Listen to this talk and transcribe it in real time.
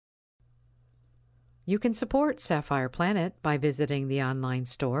You can support Sapphire Planet by visiting the online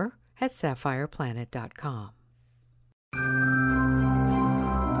store at sapphireplanet.com.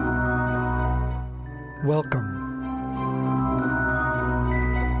 Welcome.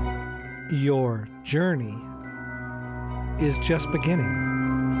 Your journey is just beginning.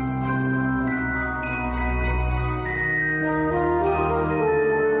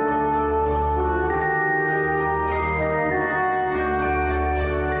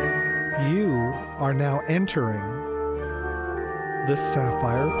 You are now entering the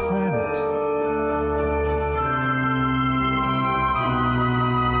Sapphire Planet.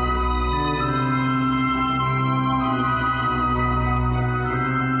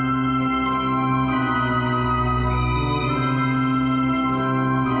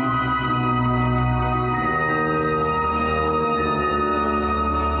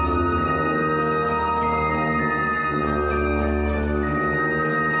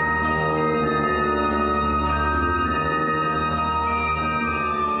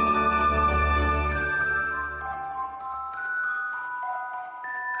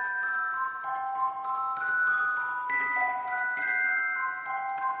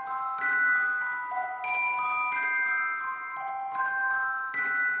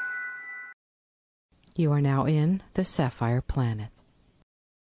 You are now in the Sapphire Planet.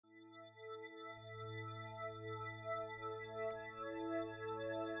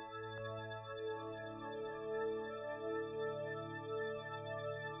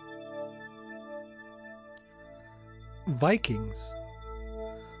 Vikings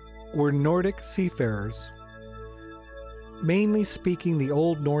were Nordic seafarers, mainly speaking the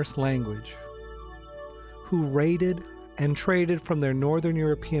Old Norse language, who raided and traded from their northern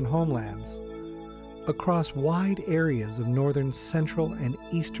European homelands across wide areas of northern, central, and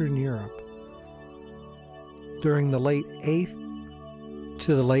eastern Europe during the late 8th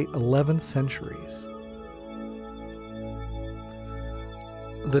to the late 11th centuries.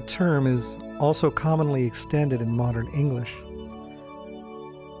 The term is also commonly extended in modern English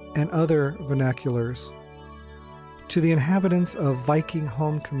and other vernaculars to the inhabitants of Viking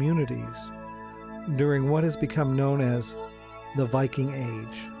home communities during what has become known as the Viking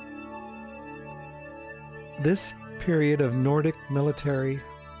Age. This period of Nordic military,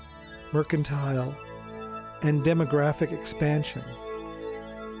 mercantile, and demographic expansion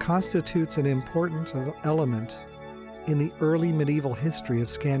constitutes an important element in the early medieval history of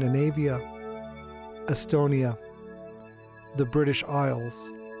Scandinavia, Estonia, the British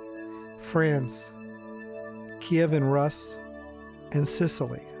Isles, France, Kievan Rus, and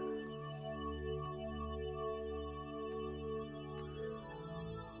Sicily.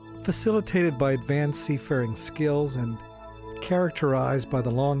 Facilitated by advanced seafaring skills and characterized by the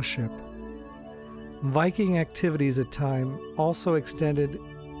longship, Viking activities at time also extended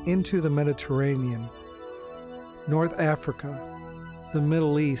into the Mediterranean, North Africa, the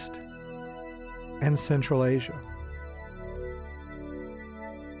Middle East, and Central Asia.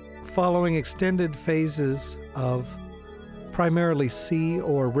 Following extended phases of primarily sea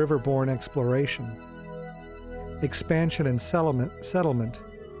or riverborne exploration, expansion, and settlement,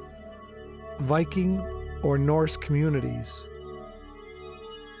 Viking or Norse communities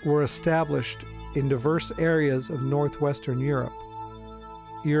were established in diverse areas of northwestern Europe,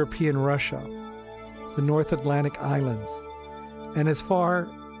 European Russia, the North Atlantic Islands, and as far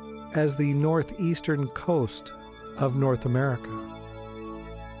as the northeastern coast of North America.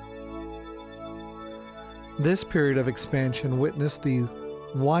 This period of expansion witnessed the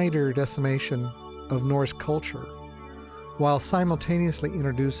wider decimation of Norse culture, while simultaneously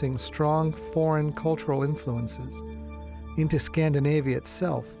introducing strong foreign cultural influences into Scandinavia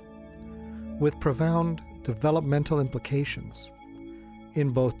itself, with profound developmental implications in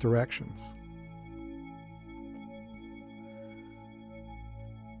both directions.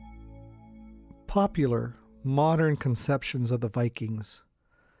 Popular modern conceptions of the Vikings,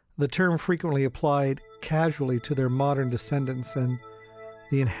 the term frequently applied casually to their modern descendants and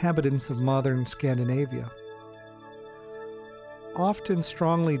the inhabitants of modern Scandinavia, often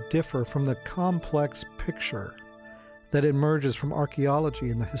strongly differ from the complex picture that emerges from archaeology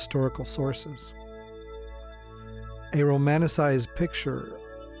and the historical sources. A romanticized picture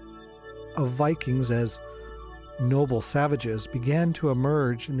of Vikings as noble savages began to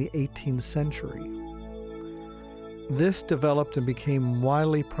emerge in the 18th century. This developed and became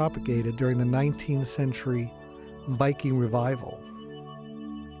widely propagated during the 19th century Viking revival.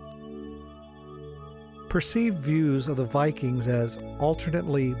 Perceived views of the Vikings as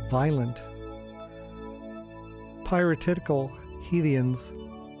alternately violent, piratical heathens,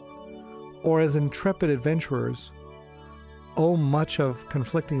 or as intrepid adventurers owe much of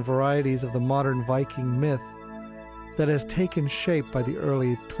conflicting varieties of the modern Viking myth that has taken shape by the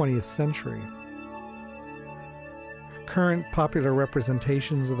early 20th century. Current popular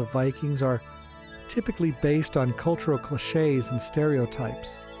representations of the Vikings are typically based on cultural cliches and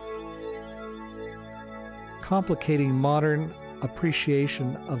stereotypes, complicating modern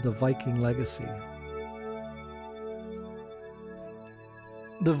appreciation of the Viking legacy.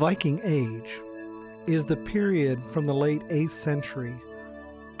 The Viking Age is the period from the late 8th century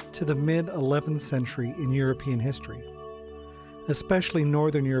to the mid-11th century in European history, especially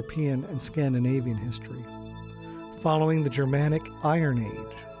Northern European and Scandinavian history, following the Germanic Iron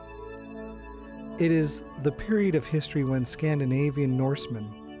Age. It is the period of history when Scandinavian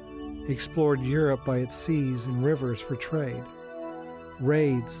Norsemen explored Europe by its seas and rivers for trade,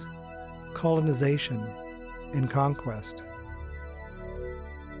 raids, colonization, and conquest.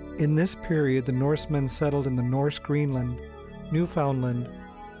 In this period, the Norsemen settled in the Norse Greenland, Newfoundland,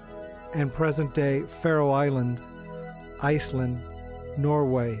 and present-day Faroe Island, Iceland,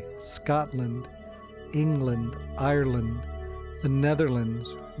 Norway, Scotland, England, Ireland, the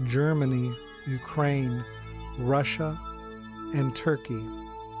Netherlands, Germany, Ukraine, Russia, and Turkey.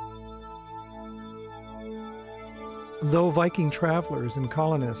 Though Viking travelers and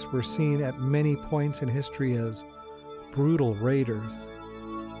colonists were seen at many points in history as brutal raiders,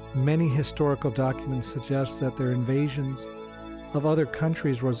 many historical documents suggest that their invasions of other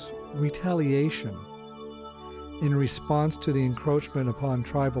countries was retaliation in response to the encroachment upon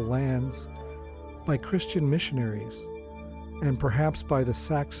tribal lands by Christian missionaries and perhaps by the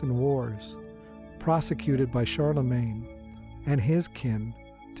Saxon Wars, prosecuted by Charlemagne and his kin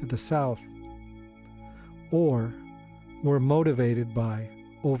to the south, or were motivated by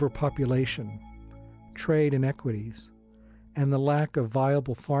overpopulation, trade inequities, and the lack of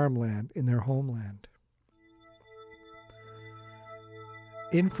viable farmland in their homeland.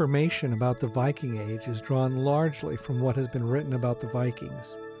 Information about the Viking Age is drawn largely from what has been written about the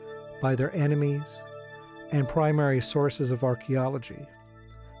Vikings by their enemies and primary sources of archaeology,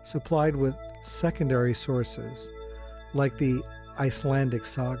 supplied with secondary sources like the Icelandic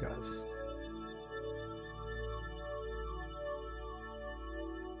sagas.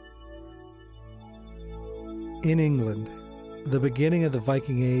 In England, the beginning of the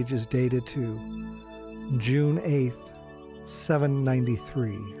Viking Age is dated to June 8th,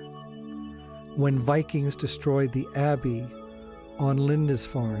 793, when Vikings destroyed the abbey on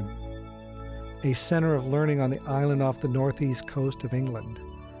Lindisfarne, a center of learning on the island off the northeast coast of England,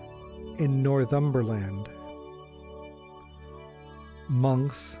 in Northumberland.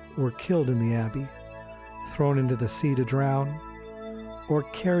 Monks were killed in the abbey, thrown into the sea to drown, or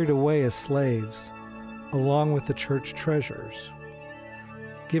carried away as slaves, along with the church treasures,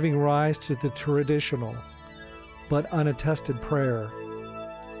 giving rise to the traditional but unattested prayer,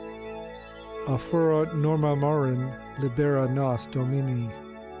 Afura norma morin libera nos Domini,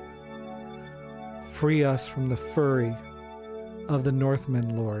 free us from the fury of the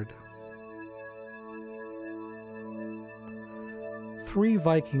Northmen, Lord. 3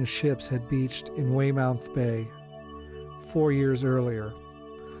 Viking ships had beached in Weymouth Bay 4 years earlier,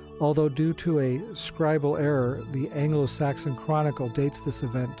 although due to a scribal error, the Anglo-Saxon Chronicle dates this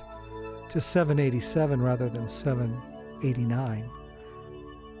event to 787 rather than 789.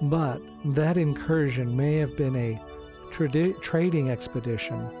 But that incursion may have been a trading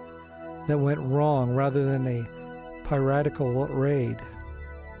expedition that went wrong rather than a piratical raid.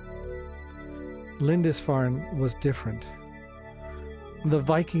 Lindisfarne was different. The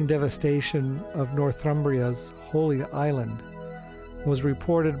Viking devastation of Northumbria's Holy Island was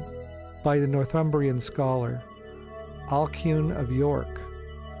reported by the Northumbrian scholar Alcuin of York,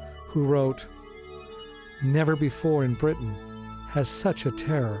 who wrote, "Never before in Britain has such a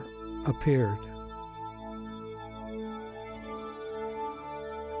terror appeared."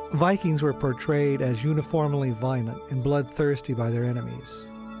 Vikings were portrayed as uniformly violent and bloodthirsty by their enemies.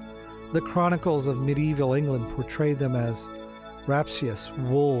 The chronicles of medieval England portrayed them as rapacious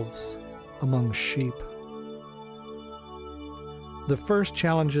wolves among sheep. The first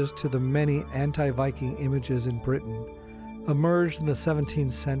challenges to the many anti-Viking images in Britain emerged in the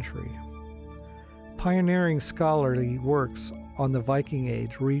 17th century. Pioneering scholarly works on the Viking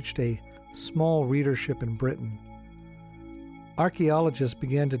Age reached a small readership in Britain. Archaeologists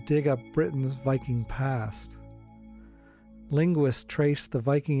began to dig up Britain's Viking past. Linguists traced the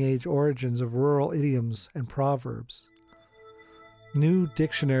Viking Age origins of rural idioms and proverbs. New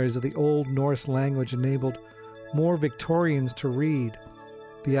dictionaries of the Old Norse language enabled more Victorians to read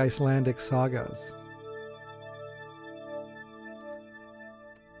the Icelandic sagas.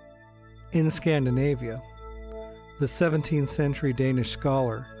 In Scandinavia, the 17th century Danish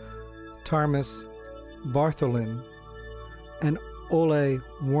scholar Thomas Bartholin and Ole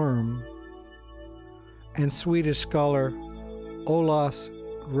Worm, and Swedish scholar Olaus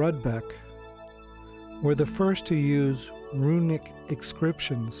Rudbeck were the first to use runic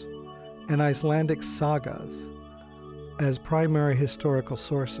inscriptions and Icelandic sagas as primary historical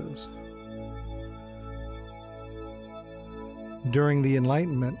sources. During the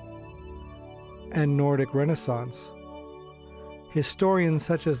Enlightenment and Nordic Renaissance, historians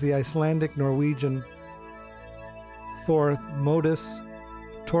such as the Icelandic Norwegian Thormodus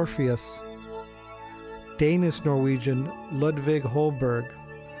Torfius, Danish Norwegian Ludvig Holberg,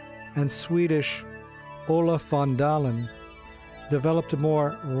 and Swedish Olaf von Dalen developed a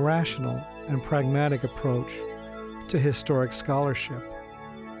more rational and pragmatic approach to historic scholarship.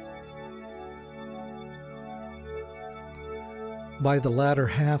 By the latter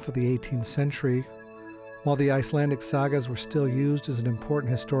half of the 18th century, while the Icelandic sagas were still used as an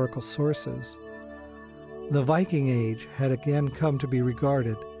important historical sources, the Viking Age had again come to be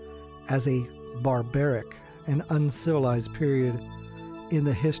regarded as a barbaric and uncivilized period in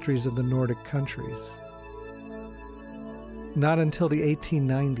the histories of the Nordic countries. Not until the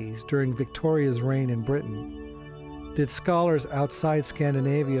 1890s, during Victoria's reign in Britain, did scholars outside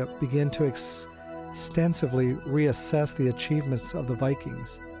Scandinavia begin to extensively reassess the achievements of the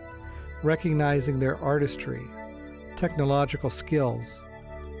Vikings, recognizing their artistry, technological skills,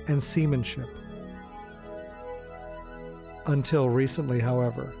 and seamanship. Until recently,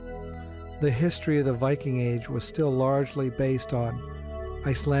 however, the history of the Viking Age was still largely based on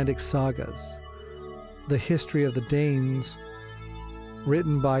Icelandic sagas, the history of the Danes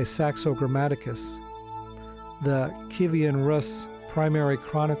written by Saxo Grammaticus, the Kievan Rus primary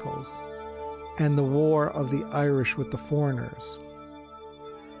chronicles, and the War of the Irish with the foreigners.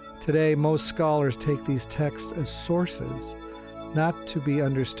 Today, most scholars take these texts as sources, not to be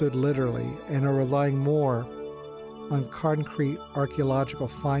understood literally, and are relying more on concrete archaeological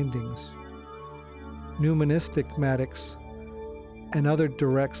findings, numismatics, and other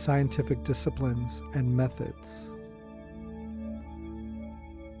direct scientific disciplines and methods.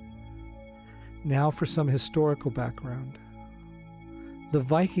 Now for some historical background. The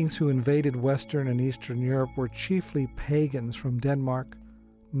Vikings who invaded Western and Eastern Europe were chiefly pagans from Denmark,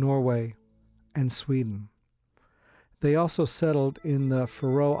 Norway, and Sweden. They also settled in the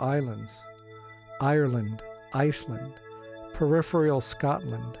Faroe Islands, Ireland, Iceland, peripheral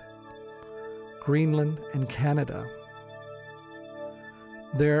Scotland, Greenland, and Canada.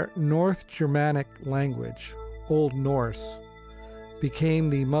 Their North Germanic language, Old Norse, became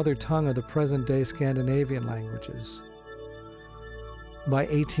the mother tongue of the present-day Scandinavian languages. By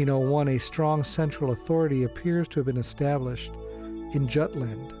 1801, a strong central authority appears to have been established in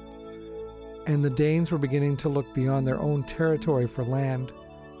Jutland, and the Danes were beginning to look beyond their own territory for land,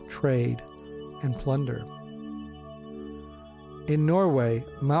 trade, and plunder. In Norway,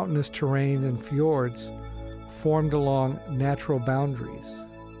 mountainous terrain and fjords formed along natural boundaries.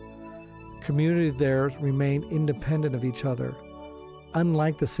 Communities there remained independent of each other,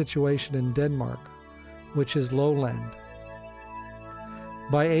 unlike the situation in Denmark, which is lowland.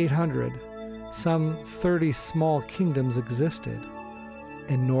 By 800, some 30 small kingdoms existed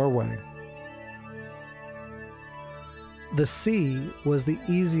in Norway. The sea was the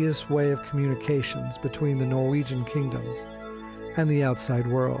easiest way of communications between the Norwegian kingdoms and the outside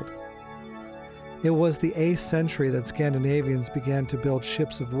world. It was the 8th century that Scandinavians began to build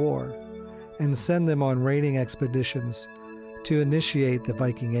ships of war and send them on raiding expeditions to initiate the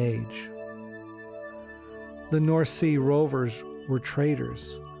Viking Age. The North Sea rovers were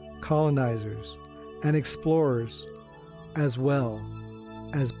traders, colonizers, and explorers, as well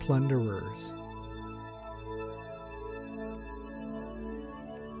as plunderers.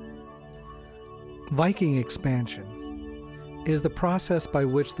 Viking expansion is the process by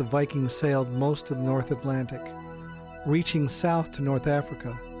which the Vikings sailed most of the North Atlantic, reaching south to North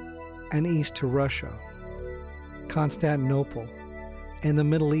Africa and east to Russia, Constantinople, and the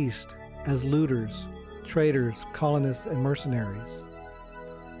Middle East as looters, traders, colonists, and mercenaries.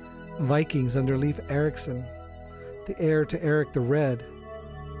 Vikings under Leif Erikson, the heir to Eric the Red,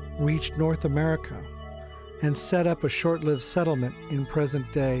 reached North America and set up a short-lived settlement in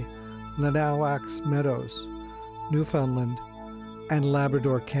present-day Nanawax Meadows, Newfoundland, and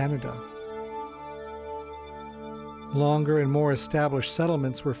Labrador, Canada. Longer and more established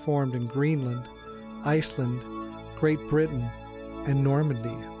settlements were formed in Greenland, Iceland, Great Britain, and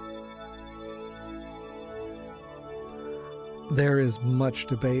Normandy. There is much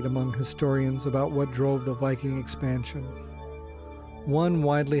debate among historians about what drove the Viking expansion. One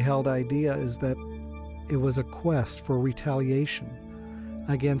widely held idea is that it was a quest for retaliation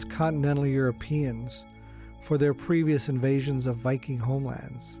against continental Europeans for their previous invasions of Viking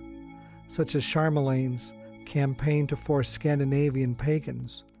homelands, such as Charlemagne's campaign to force Scandinavian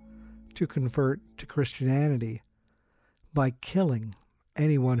pagans to convert to Christianity by killing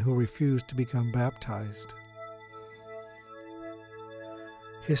anyone who refused to become baptized.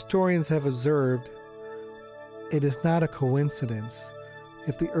 Historians have observed it is not a coincidence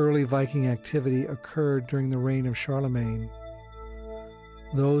if the early Viking activity occurred during the reign of Charlemagne.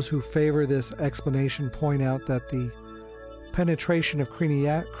 Those who favor this explanation point out that the penetration of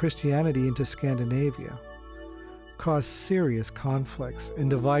Christianity into Scandinavia caused serious conflicts and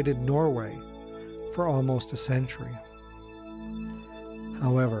divided Norway for almost a century.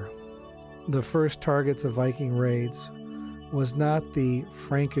 However, the first targets of Viking raids was not the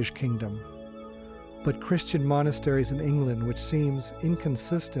Frankish kingdom, but Christian monasteries in England, which seems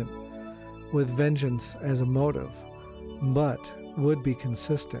inconsistent with vengeance as a motive, but would be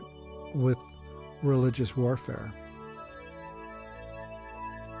consistent with religious warfare.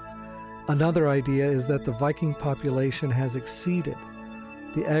 Another idea is that the Viking population has exceeded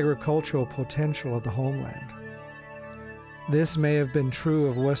the agricultural potential of the homeland. This may have been true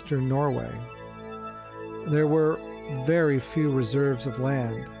of Western Norway. There were very few reserves of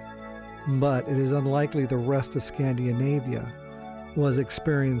land, but it is unlikely the rest of Scandinavia was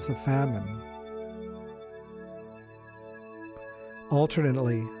experiencing a famine.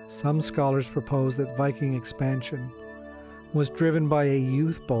 Alternately, some scholars propose that Viking expansion was driven by a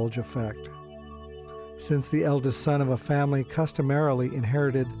youth bulge effect, since the eldest son of a family customarily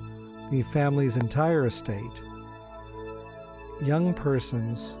inherited the family's entire estate. Young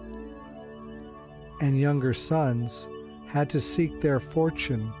persons and younger sons had to seek their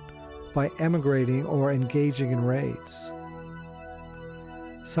fortune by emigrating or engaging in raids.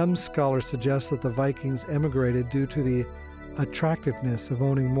 Some scholars suggest that the Vikings emigrated due to the attractiveness of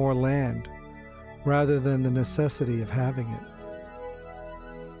owning more land rather than the necessity of having it.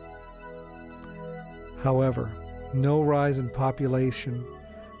 However, no rise in population,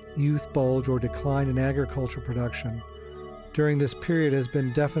 youth bulge, or decline in agriculture production during this period has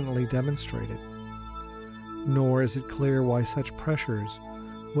been definitely demonstrated, nor is it clear why such pressures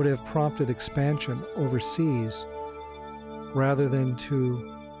would have prompted expansion overseas rather than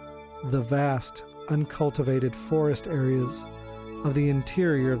to the vast, uncultivated forest areas of the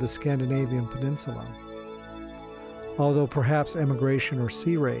interior of the Scandinavian peninsula. Although perhaps emigration or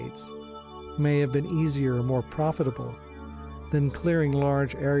sea raids may have been easier or more profitable than clearing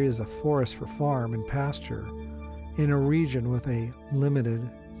large areas of forest for farm and pasture in a region with a limited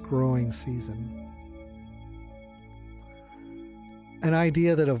growing season. An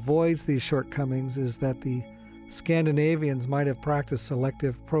idea that avoids these shortcomings is that the Scandinavians might have practiced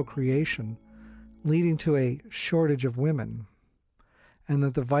selective procreation, leading to a shortage of women, and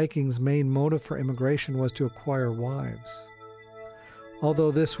that the Vikings' main motive for immigration was to acquire wives.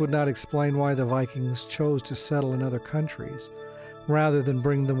 Although this would not explain why the Vikings chose to settle in other countries rather than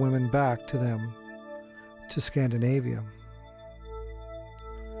bring the women back to them to Scandinavia.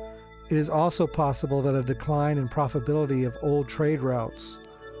 It is also possible that a decline in profitability of old trade routes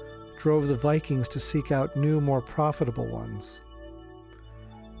drove the Vikings to seek out new, more profitable ones.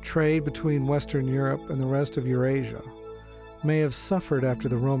 Trade between Western Europe and the rest of Eurasia may have suffered after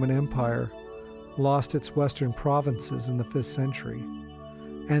the Roman Empire lost its western provinces in the 5th century,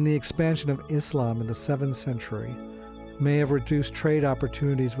 and the expansion of Islam in the 7th century may have reduced trade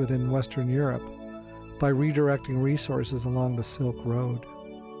opportunities within Western Europe by redirecting resources along the Silk Road.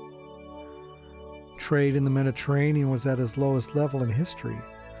 Trade in the Mediterranean was at its lowest level in history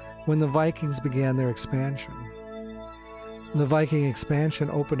when the Vikings began their expansion. The Viking expansion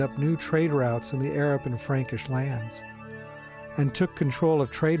opened up new trade routes in the Arab and Frankish lands and took control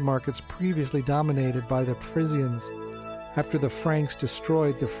of trade markets previously dominated by the Frisians after the Franks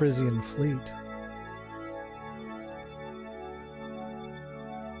destroyed the Frisian fleet.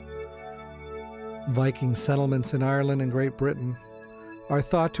 Viking settlements in Ireland and Great Britain are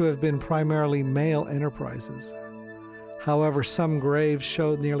thought to have been primarily male enterprises. However, some graves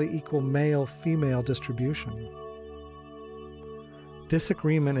showed nearly equal male-female distribution.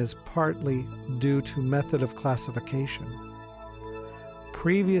 Disagreement is partly due to method of classification.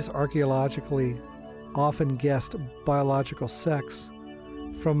 Previous archaeologically often guessed biological sex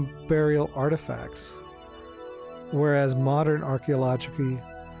from burial artifacts, whereas modern archaeology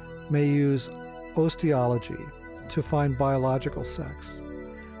may use osteology to find biological sex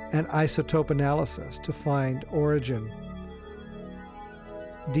and isotope analysis to find origin.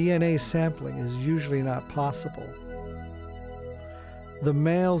 DNA sampling is usually not possible. The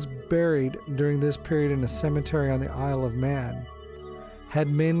males buried during this period in a cemetery on the Isle of Man had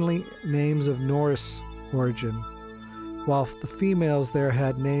mainly names of Norse origin, while the females there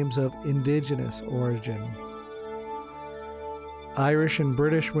had names of indigenous origin. Irish and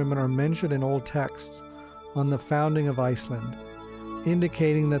British women are mentioned in old texts on the founding of Iceland,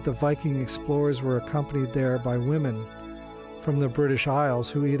 indicating that the Viking explorers were accompanied there by women from the British Isles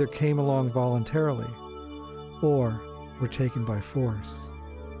who either came along voluntarily or were taken by force.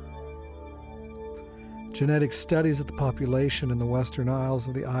 Genetic studies of the population in the Western Isles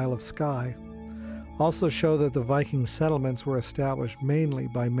of the Isle of Skye also show that the Viking settlements were established mainly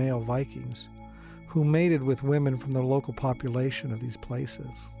by male Vikings who mated with women from the local population of these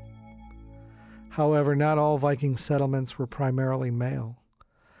places. However, not all Viking settlements were primarily male.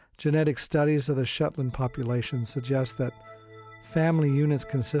 Genetic studies of the Shetland population suggest that family units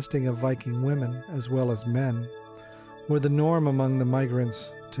consisting of Viking women as well as men were the norm among the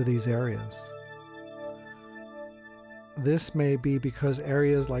migrants to these areas. This may be because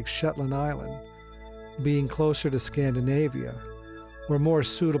areas like Shetland Island, being closer to Scandinavia, were more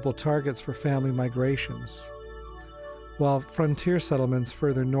suitable targets for family migrations, while frontier settlements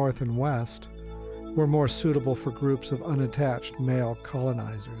further north and west were more suitable for groups of unattached male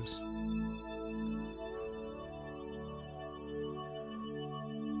colonizers.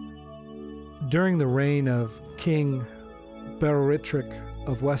 During the reign of King Beorhtric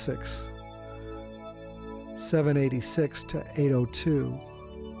of Wessex, 786 to 802,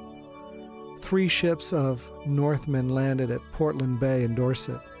 3 ships of Northmen landed at Portland Bay in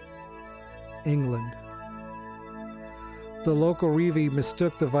Dorset, England. The local Reeve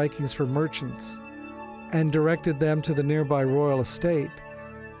mistook the Vikings for merchants and directed them to the nearby royal estate,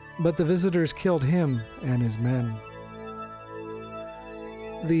 but the visitors killed him and his men.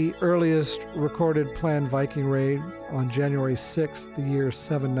 The earliest recorded planned Viking raid on January 6th, the year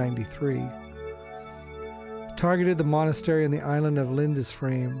 793, targeted the monastery in the island of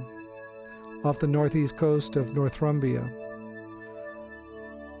Lindisfarne, off the northeast coast of Northumbria.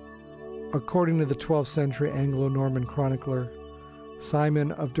 According to the 12th century Anglo-Norman chronicler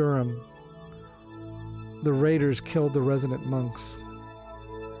Simon of Durham, the raiders killed the resident monks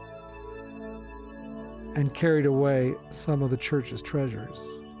and carried away some of the church's treasures.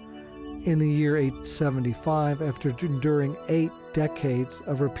 In the year 875, after enduring 8 decades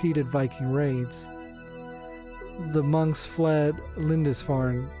of repeated Viking raids, the monks fled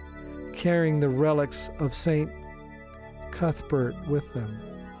Lindisfarne, carrying the relics of Saint Cuthbert with them.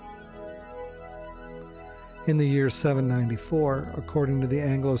 In the year 794, according to the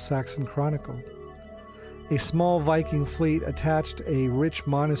Anglo-Saxon Chronicle, a small Viking fleet attacked a rich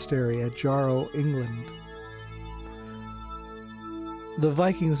monastery at Jarrow, England. The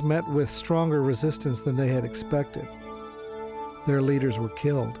Vikings met with stronger resistance than they had expected. Their leaders were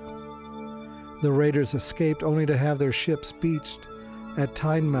killed. The raiders escaped only to have their ships beached at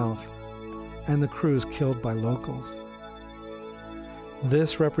Tynemouth and the crews killed by locals.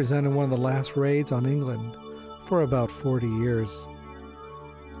 This represented one of the last raids on England for about 40 years.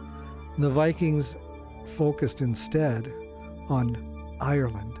 The Vikings focused instead on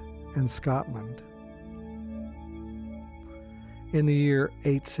Ireland and Scotland. In the year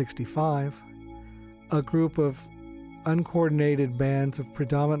 865, a group of uncoordinated bands of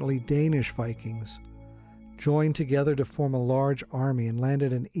predominantly Danish Vikings joined together to form a large army and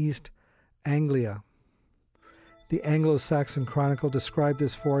landed in East Anglia. The Anglo-Saxon Chronicle described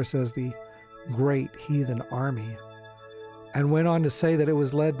this force as the Great Heathen Army, and went on to say that it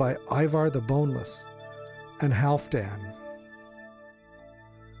was led by Ivar the Boneless and Halfdan.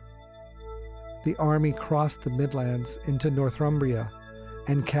 The army crossed the Midlands into Northumbria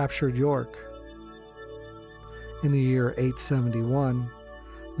and captured York. In the year 871,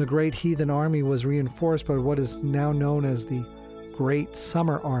 the Great Heathen Army was reinforced by what is now known as the Great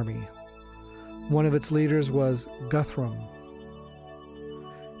Summer Army. One of its leaders was Guthrum.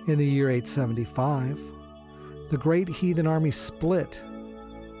 In the year 875, the Great Heathen Army split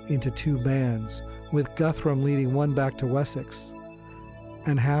into 2 bands, with Guthrum leading one back to Wessex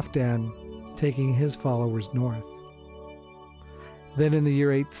and Halfdan taking his followers north. Then in the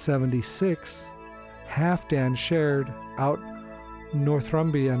year 876, Halfdan shared out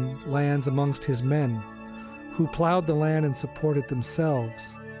Northumbrian lands amongst his men, who plowed the land and supported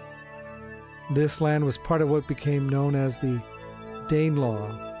themselves. This land was part of what became known as the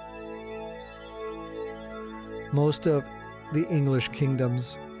Danelaw. Most of the English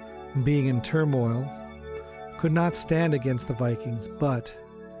kingdoms, being in turmoil, could not stand against the Vikings, but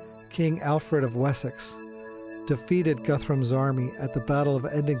King Alfred of Wessex defeated Guthrum's army at the Battle of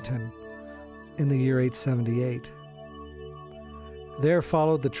Edington in the year 878. There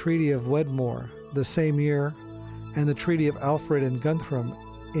followed the Treaty of Wedmore the same year and the Treaty of Alfred and Guthrum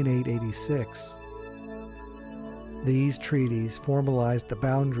in 886. These treaties formalized the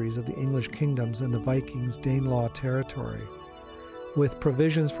boundaries of the English kingdoms in the Vikings' Danelaw territory, with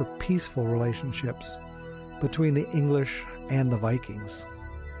provisions for peaceful relationships between the English and the Vikings.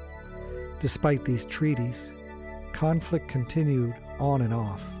 Despite these treaties, conflict continued on and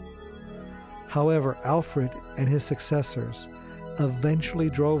off. However, Alfred and his successors eventually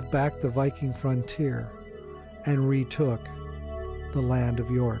drove back the Viking frontier and retook the land of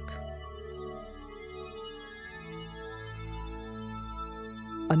York.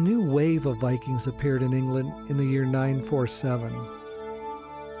 A new wave of Vikings appeared in England in the year 947,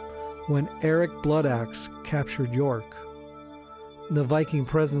 when Eric Bloodaxe captured York. The Viking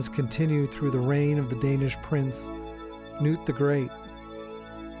presence continued through the reign of the Danish prince Knut the Great,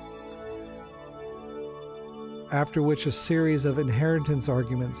 after which a series of inheritance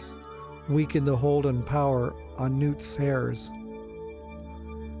arguments weakened the hold and power on Knut's heirs.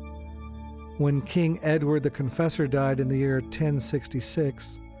 When King Edward the Confessor died in the year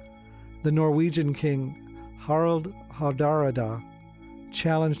 1066, the Norwegian king Harald Hardrada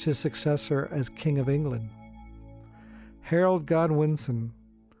challenged his successor as King of England. Harald Godwinson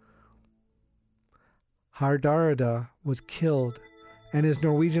Hardrada was killed and his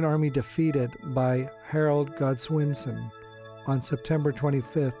Norwegian army defeated by Harald Godswinson on September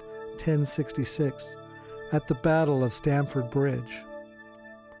 25, 1066, at the Battle of Stamford Bridge.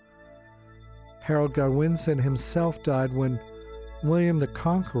 Harald Godwinson himself died when William the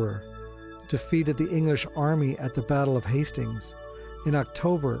Conqueror defeated the English army at the Battle of Hastings in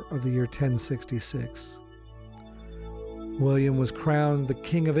October of the year 1066. William was crowned the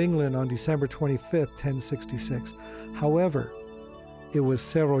King of England on December 25, 1066. However, it was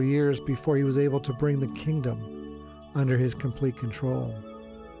several years before he was able to bring the kingdom under his complete control.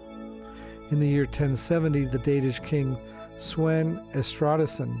 In the year 1070, the Danish king Sven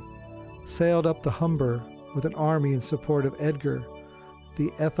Estradason sailed up the Humber with an army in support of Edgar the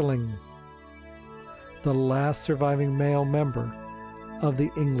Atheling, the last surviving male member of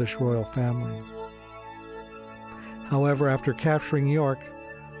the English royal family. However, after capturing York,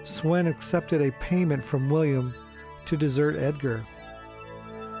 Sven accepted a payment from William to desert Edgar.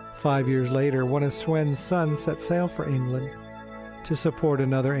 5 years later, one of Sven's sons set sail for England to support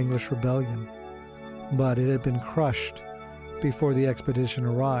another English rebellion, but it had been crushed before the expedition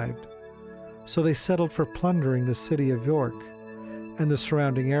arrived, so they settled for plundering the city of York and the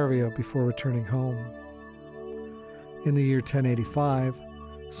surrounding area before returning home. In the year 1085,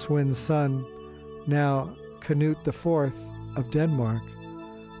 Sven's son, now Canute IV of Denmark,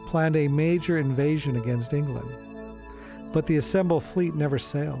 planned a major invasion against England, but the assembled fleet never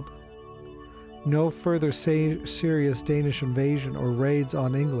sailed. No further serious Danish invasion or raids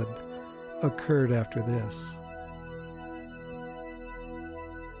on England occurred after this.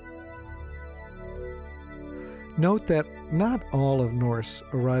 Note that not all of Norse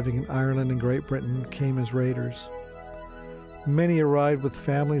arriving in Ireland and Great Britain came as raiders. Many arrived with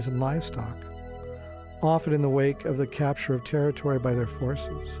families and livestock, often in the wake of the capture of territory by their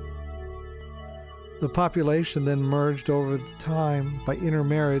forces. The population then merged over time by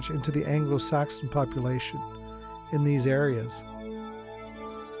intermarriage into the Anglo-Saxon population in these areas.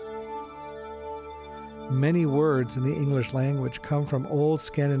 Many words in the English language come from old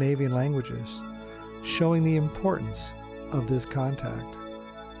Scandinavian languages, showing the importance of this contact.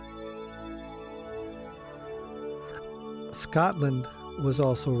 Scotland was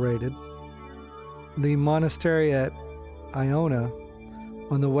also raided. The monastery at Iona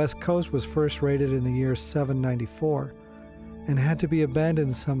on the west coast was first raided in the year 794 and had to be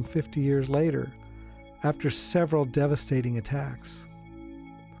abandoned some 50 years later after several devastating attacks.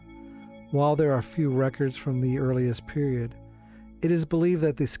 While there are few records from the earliest period, it is believed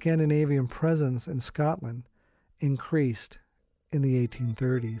that the Scandinavian presence in Scotland increased in the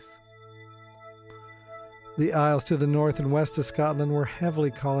 1830s. The isles to the north and west of Scotland were heavily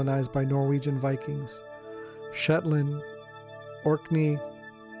colonized by Norwegian Vikings. Shetland, Orkney,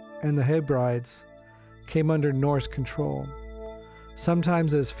 and the Hebrides came under Norse control,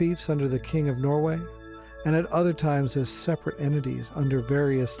 sometimes as fiefs under the King of Norway, and at other times as separate entities under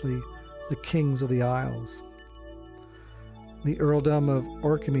variously the kings of the Isles. The earldom of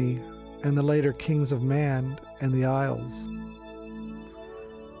Orkney and the later kings of Man and the Isles.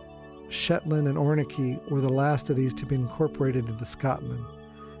 Shetland and Orkney were the last of these to be incorporated into Scotland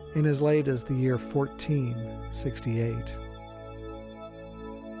in as late as the year 1468.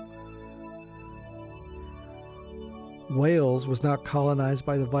 Wales was not colonized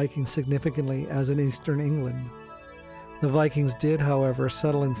by the Vikings significantly as in eastern England. The Vikings did, however,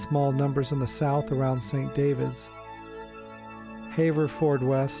 settle in small numbers in the south around St. David's, Haverford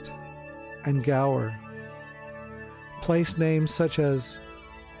West, and Gower. Place names such as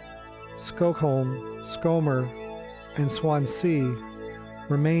Skokholm, Skomer, and Swansea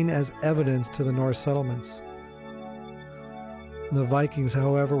remain as evidence to the Norse settlements. The Vikings,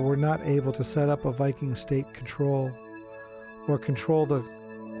 however, were not able to set up a Viking state control or control the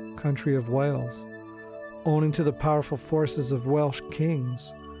country of Wales, owing to the powerful forces of Welsh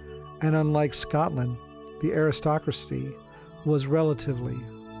kings, and unlike Scotland, the aristocracy was relatively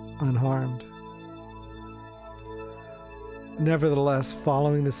unharmed. Nevertheless,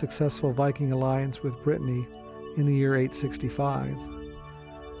 following the successful Viking alliance with Brittany in the year 865,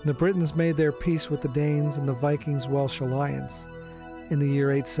 the Britons made their peace with the Danes, and the Vikings-Welsh alliance in the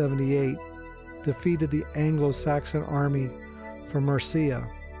year 878 defeated the Anglo-Saxon army from Mercia.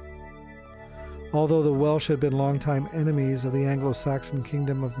 Although the Welsh had been longtime enemies of the Anglo-Saxon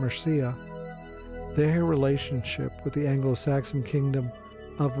kingdom of Mercia, their relationship with the Anglo-Saxon kingdom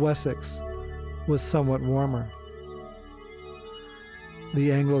of Wessex was somewhat warmer.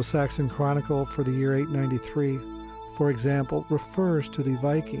 The Anglo-Saxon Chronicle for the year 893, for example, refers to the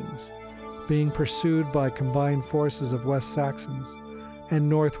Vikings being pursued by combined forces of West Saxons and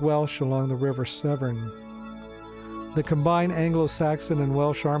North Welsh along the River Severn. The combined Anglo-Saxon and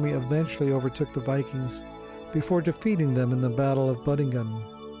Welsh army eventually overtook the Vikings before defeating them in the Battle of Buddington.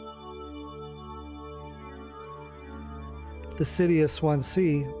 The city of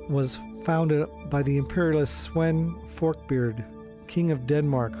Swansea was founded by the imperialist Sven Forkbeard, king of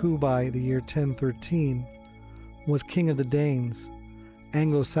Denmark, who by the year 1013 was king of the Danes,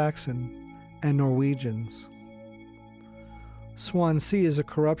 Anglo-Saxon, and Norwegians. Swansea is a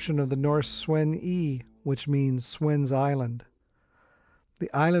corruption of the Norse Sven-E, which means Swen's Island. The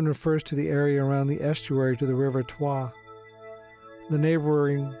island refers to the area around the estuary to the River Twa. The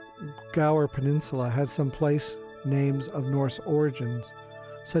neighboring Gower Peninsula had some place names of Norse origins,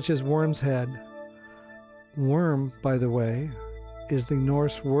 such as Worm's Head. Worm, by the way, is the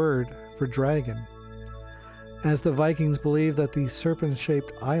Norse word for dragon, as the Vikings believed that the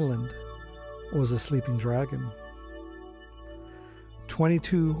serpent-shaped island was a sleeping dragon.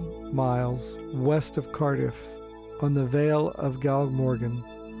 22 miles west of Cardiff, on the Vale of Glamorgan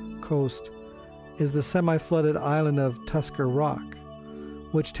coast, is the semi-flooded island of Tusker Rock,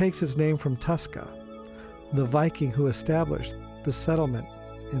 which takes its name from Tuska, the Viking who established the settlement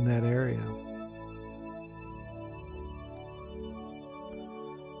in that area.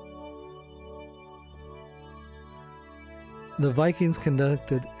 The Vikings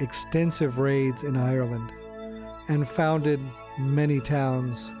conducted extensive raids in Ireland and founded many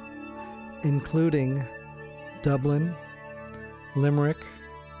towns, including Dublin, Limerick,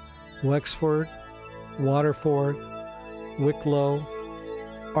 Wexford, Waterford, Wicklow,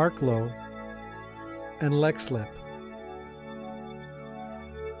 Arklow, and Leixlip.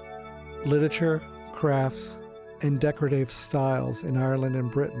 Literature, crafts, and decorative styles in Ireland and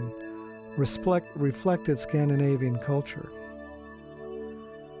Britain reflected Scandinavian culture.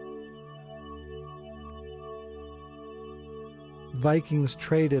 Vikings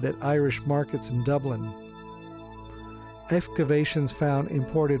traded at Irish markets in Dublin. Excavations found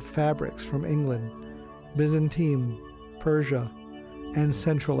imported fabrics from England, Byzantium, Persia, and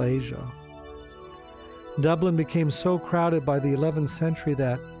Central Asia. Dublin became so crowded by the 11th century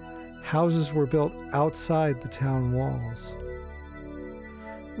that houses were built outside the town walls.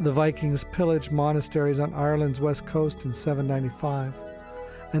 The Vikings pillaged monasteries on Ireland's west coast in 795,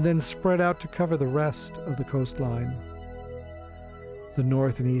 and then spread out to cover the rest of the coastline. The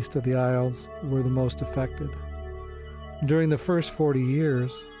north and east of the Isles were the most affected. During the first 40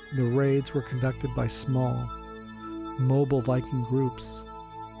 years, the raids were conducted by small, mobile Viking groups.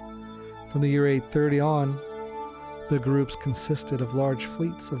 From the year 830 on, the groups consisted of large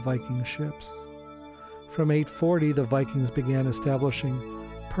fleets of Viking ships. From 840, the Vikings began establishing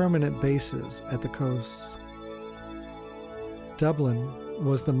permanent bases at the coasts. Dublin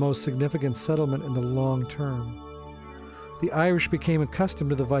was the most significant settlement in the long term. The Irish became accustomed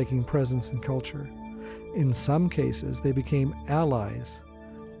to the Viking presence and culture. In some cases, they became allies,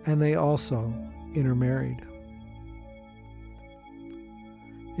 and they also intermarried.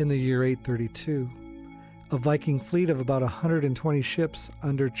 In the year 832, a Viking fleet of about 120 ships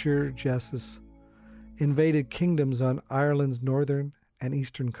under Tyrgessus invaded kingdoms on Ireland's northern and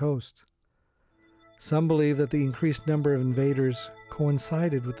eastern coast. Some believe that the increased number of invaders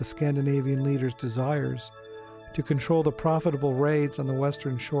coincided with the Scandinavian leaders' desires to control the profitable raids on the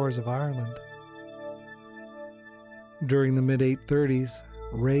western shores of Ireland. During the mid-830s,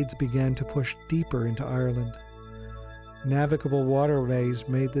 raids began to push deeper into Ireland. navigable waterways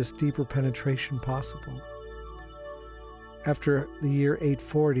made this deeper penetration possible. After the year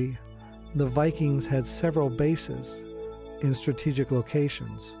 840, the Vikings had several bases in strategic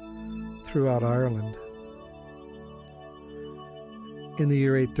locations throughout Ireland. In the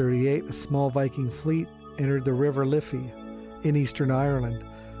year 838, a small Viking fleet entered the River Liffey in eastern Ireland,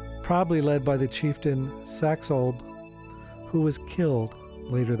 probably led by the chieftain Saxolb, who was killed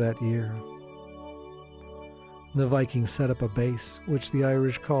later that year. The Vikings set up a base, which the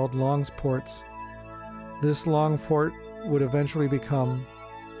Irish called Longsports. This Longport would eventually become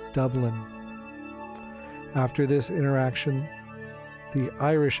Dublin. After this interaction, the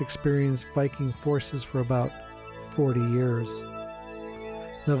Irish experienced Viking forces for about 40 years.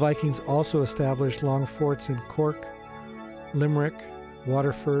 The Vikings also established long forts in Cork, Limerick,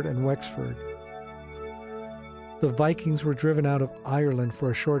 Waterford, and Wexford. The Vikings were driven out of Ireland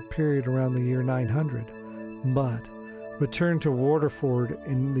for a short period around the year 900, but returned to Waterford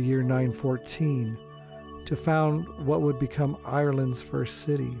in the year 914 to found what would become Ireland's first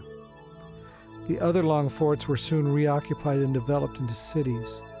city. The other long forts were soon reoccupied and developed into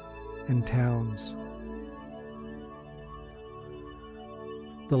cities and towns.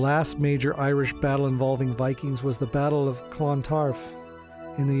 The last major Irish battle involving Vikings was the Battle of Clontarf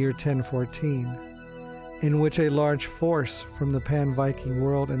in the year 1014, in which a large force from the pan-Viking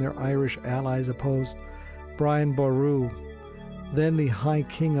world and their Irish allies opposed Brian Boru, then the High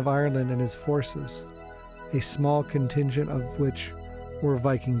King of Ireland, and his forces, a small contingent of which were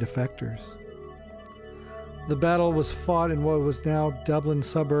Viking defectors. The battle was fought in what was now Dublin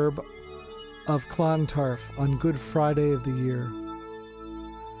suburb of Clontarf on Good Friday of the year.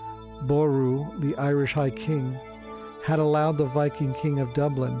 Boru, the Irish High King, had allowed the Viking king of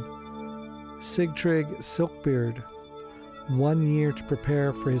Dublin, Sigtryg Silkbeard, 1 year to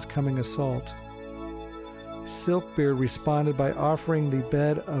prepare for his coming assault. Silkbeard responded by offering the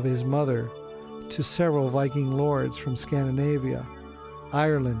bed of his mother to several Viking lords from Scandinavia,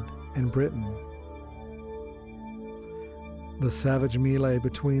 Ireland, and Britain. The savage melee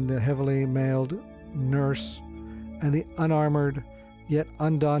between the heavily mailed nurse and the unarmored yet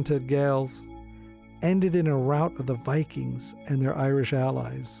undaunted Gaels ended in a rout of the Vikings and their Irish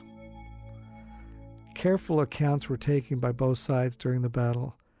allies. Careful accounts were taken by both sides during the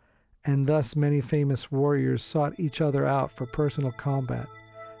battle, and thus many famous warriors sought each other out for personal combat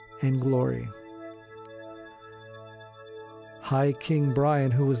and glory. High King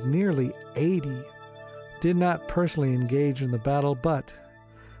Brian, who was nearly 80, did not personally engage in the battle, but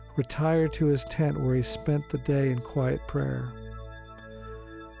retired to his tent where he spent the day in quiet prayer.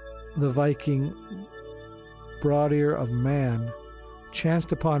 The Viking Brodir of Man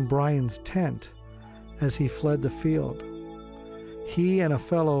chanced upon Brian's tent as he fled the field. He and a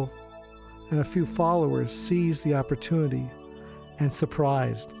few followers seized the opportunity and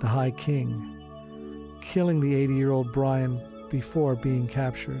surprised the High King, killing the 80-year-old Brian before being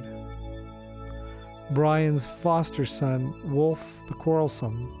captured. Brian's foster son, Wulf the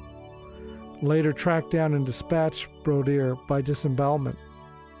Quarrelsome, later tracked down and dispatched Brodir by disembowelment.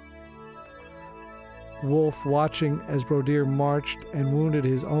 Wulf, watching as Brodir marched and wound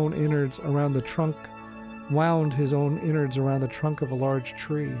his own innards around the trunk of a large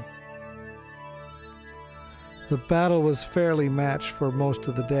tree. The battle was fairly matched for most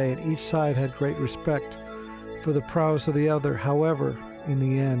of the day, and each side had great respect for the prowess of the other. However, in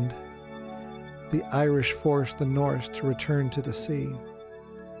the end, the Irish forced the Norse to return to the sea.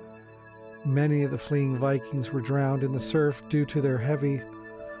 Many of the fleeing Vikings were drowned in the surf due to their heavy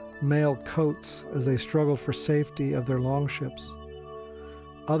mail coats as they struggled for safety of their longships.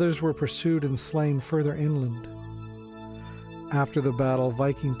 Others were pursued and slain further inland. After the battle,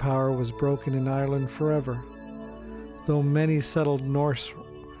 Viking power was broken in Ireland forever, though many settled Norse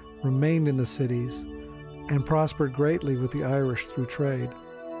remained in the cities and prospered greatly with the Irish through trade.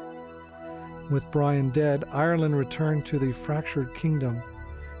 With Brian dead, Ireland returned to the fractured kingdom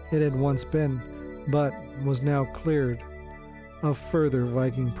it had once been, but was now cleared of further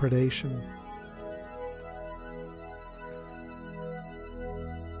Viking predation.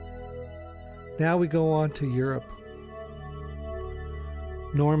 Now we go on to Europe.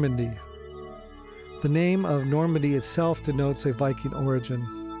 Normandy. The name of Normandy itself denotes a Viking origin.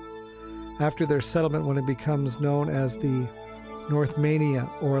 After their settlement, when it becomes known as the Northmania,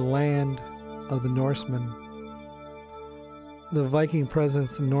 or land of the Norsemen. The Viking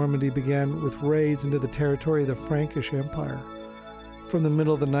presence in Normandy began with raids into the territory of the Frankish Empire from the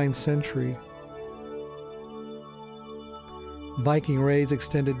middle of the 9th century. Viking raids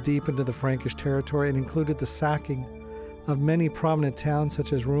extended deep into the Frankish territory and included the sacking of many prominent towns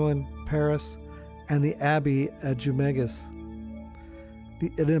such as Rouen, Paris, and the abbey at Jumeges.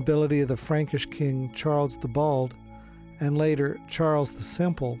 The inability of the Frankish king Charles the Bald, and later Charles the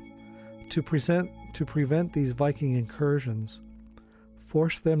Simple, to prevent these Viking incursions,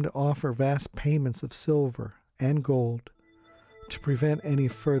 forced them to offer vast payments of silver and gold to prevent any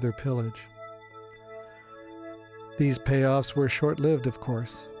further pillage. These payoffs were short-lived, of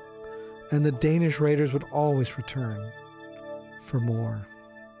course, and the Danish raiders would always return for more.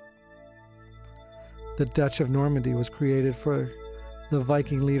 The Dutch of Normandy was created for the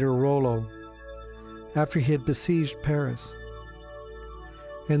Viking leader Rollo after he had besieged Paris.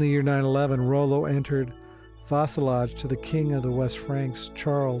 In the year 911, Rollo entered vassalage to the king of the West Franks,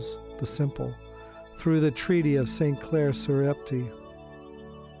 Charles the Simple, through the Treaty of St. Clair-sur-Epte.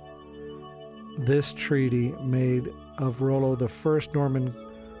 This treaty made of Rollo the first Norman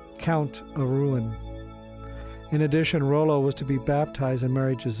Count of Rouen. In addition, Rollo was to be baptized and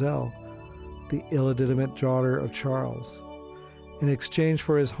marry Giselle, the illegitimate daughter of Charles. In exchange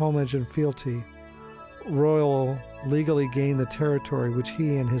for his homage and fealty, Rollo legally gained the territory which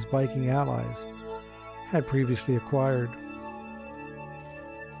he and his Viking allies had previously acquired.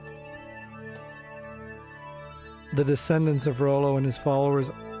 The descendants of Rollo and his followers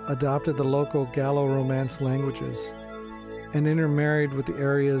adopted the local Gallo-Romance languages and intermarried with the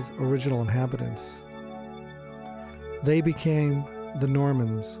area's original inhabitants. They became the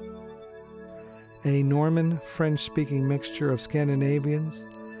Normans, a Norman French-speaking mixture of Scandinavians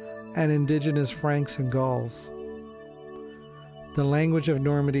and indigenous Franks and Gauls. The language of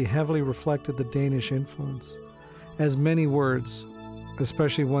Normandy heavily reflected the Danish influence, as many words,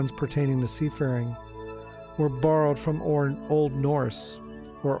 especially ones pertaining to seafaring, were borrowed from Old Norse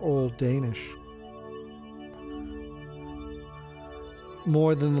or Old Danish.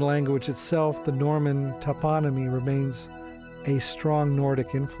 More than the language itself, the Norman toponymy remains a strong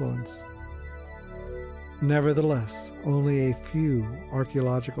Nordic influence. Nevertheless, only a few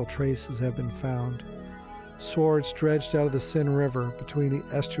archaeological traces have been found. Swords dredged out of the Seine River between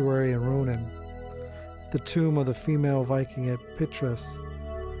the estuary and Ronen, the tomb of the female Viking at Pitras,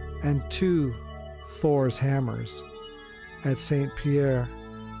 and 2 Thor's hammers at Saint Pierre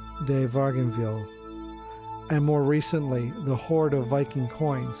de Vargenville, and more recently the hoard of Viking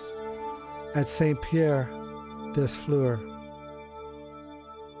coins at Saint Pierre des Fleurs.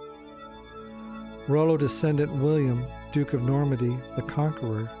 Rollo descendant William, Duke of Normandy, the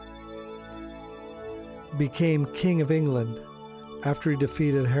Conqueror, became King of England after he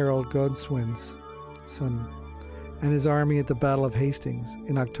defeated Harold Godwin's son and his army at the Battle of Hastings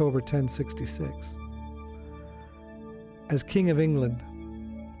in October 1066. As King of England,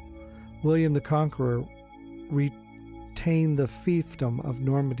 William the Conqueror retained the fiefdom of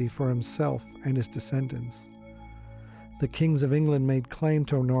Normandy for himself and his descendants. The kings of England made claim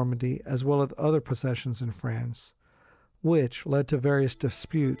to Normandy as well as other possessions in France, which led to various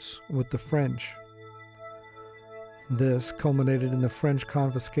disputes with the French. This culminated in the French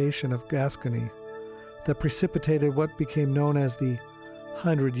confiscation of Gascony that precipitated what became known as the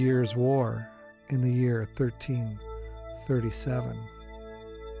 100 Years' War in the year 1337.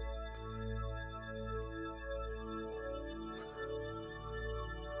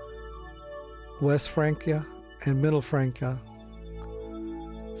 West Francia and Middle Francia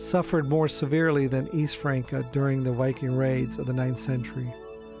suffered more severely than East Francia during the Viking raids of the 9th century.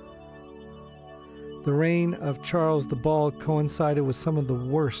 The reign of Charles the Bald coincided with some of the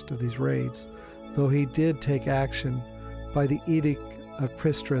worst of these raids, though he did take action by the Edict of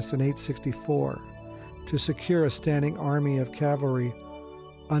Pristras in 864 to secure a standing army of cavalry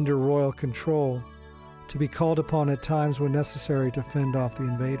under royal control to be called upon at times when necessary to fend off the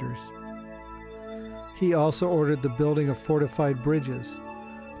invaders. He also ordered the building of fortified bridges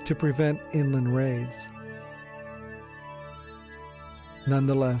to prevent inland raids.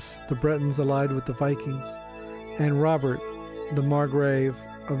 Nonetheless, the Bretons allied with the Vikings, and Robert, the Margrave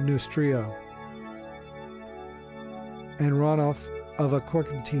of Neustria, and Ranulf of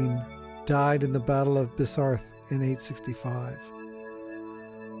Aquitaine died in the Battle of Bisarth in 865.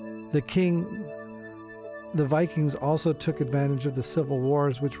 The Vikings also took advantage of the civil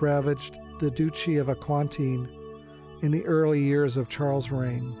wars which ravaged the Duchy of Aquitaine in the early years of Charles'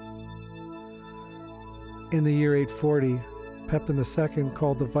 reign. In the year 840, Pepin II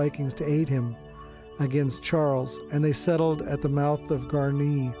called the Vikings to aid him against Charles, and they settled at the mouth of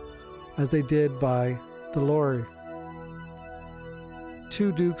Garny, as they did by the Loire.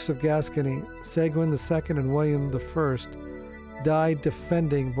 2 dukes of Gascony, Seguin II and William I, died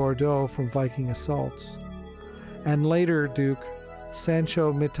defending Bordeaux from Viking assaults, and later Duke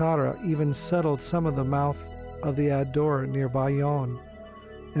Sancho Mitara even settled some of the mouth of the Adour near Bayonne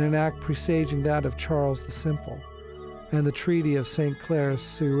in an act presaging that of Charles the Simple, and the Treaty of St.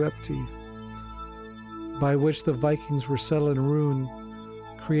 Clair-sur-Epte, by which the Vikings were settled in Rouen,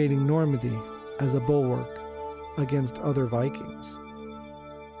 creating Normandy as a bulwark against other Vikings.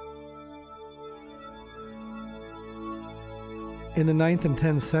 In the 9th and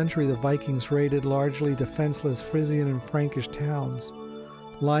 10th century, the Vikings raided largely defenseless Frisian and Frankish towns,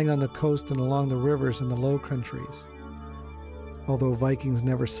 lying on the coast and along the rivers in the Low Countries. Although Vikings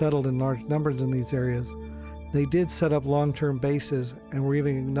never settled in large numbers in these areas, they did set up long-term bases and were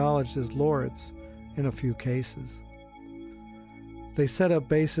even acknowledged as lords in a few cases. They set up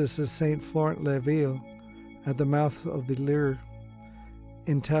bases at Saint Florent-le-Ville at the mouth of the Lure,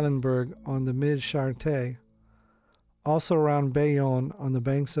 in Tellenberg on the Mid-Charente, also around Bayonne on the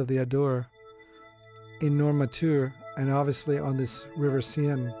banks of the Adour, in Normanture, and obviously on this river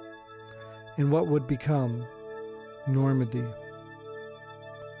Seine, in what would become Normandy.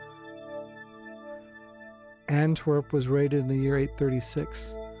 Antwerp was raided in the year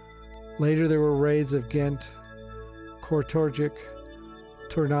 836. Later there were raids of Ghent, Kortrijk,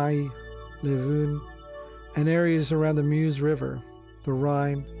 Tournai, Leuven, and areas around the Meuse River, the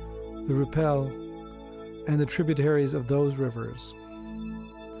Rhine, the Rupel, and the tributaries of those rivers.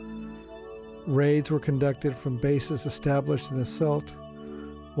 Raids were conducted from bases established in the Scheldt,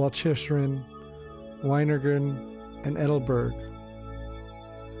 Walcheren, Weinigem, and Edelburg.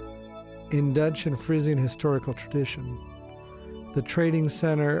 In Dutch and Frisian historical tradition, the trading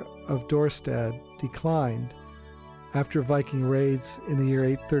center of Dorstad declined after Viking raids in the year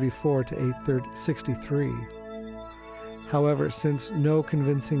 834 to 863. However, since no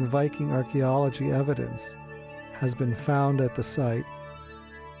convincing Viking archaeology evidence has been found at the site,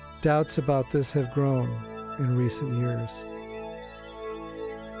 doubts about this have grown in recent years.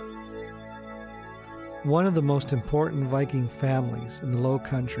 One of the most important Viking families in the Low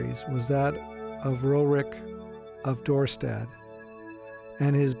Countries was that of Rorik of Dorstad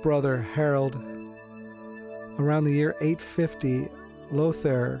and his brother Harald. Around the year 850,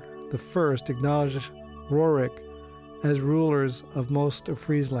 Lothair I acknowledged Rorik as rulers of most of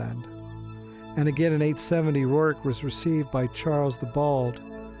Friesland. And again in 870, Rorik was received by Charles the Bald,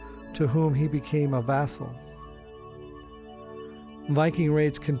 to whom he became a vassal. Viking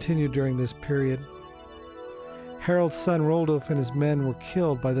raids continued during this period. Harald's son Rodulf and his men were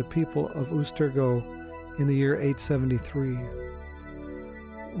killed by the people of Oostergo in the year 873.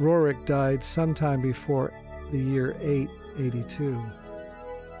 Rorik died sometime before the year 882.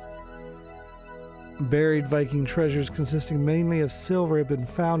 Buried Viking treasures consisting mainly of silver have been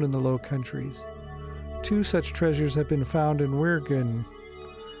found in the Low Countries. 2 such treasures have been found in Weergen.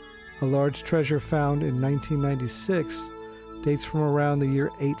 A large treasure found in 1996 dates from around the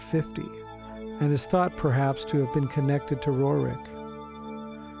year 850 and is thought perhaps to have been connected to Rorik.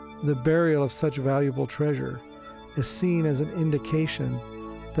 The burial of such valuable treasure is seen as an indication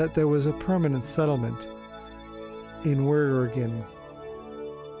that there was a permanent settlement in Weergen.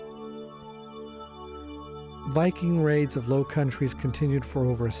 Viking raids of Low Countries continued for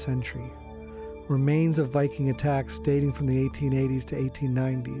over a century. Remains of Viking attacks dating from the 1880s to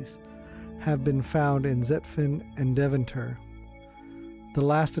 1890s have been found in Zutphen and Deventer. The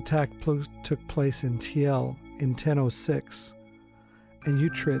last attack took place in Thiel in 1006 and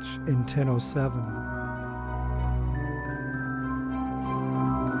Utrecht in 1007.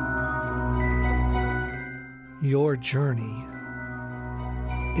 Your journey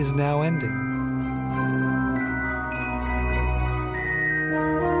is now ending.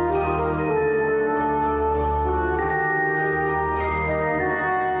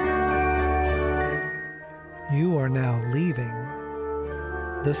 You are now leaving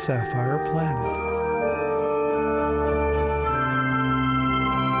the Sapphire Planet.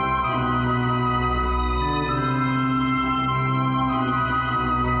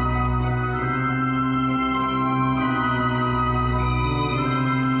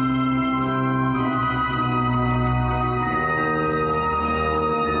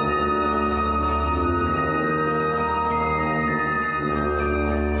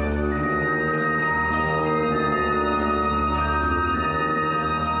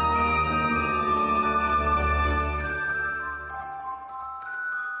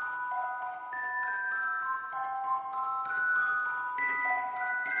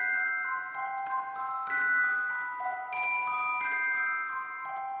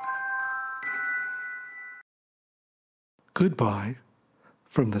 Goodbye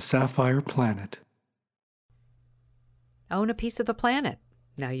from the Sapphire Planet. Own a piece of the planet.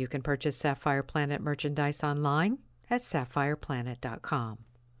 Now you can purchase Sapphire Planet merchandise online at sapphireplanet.com.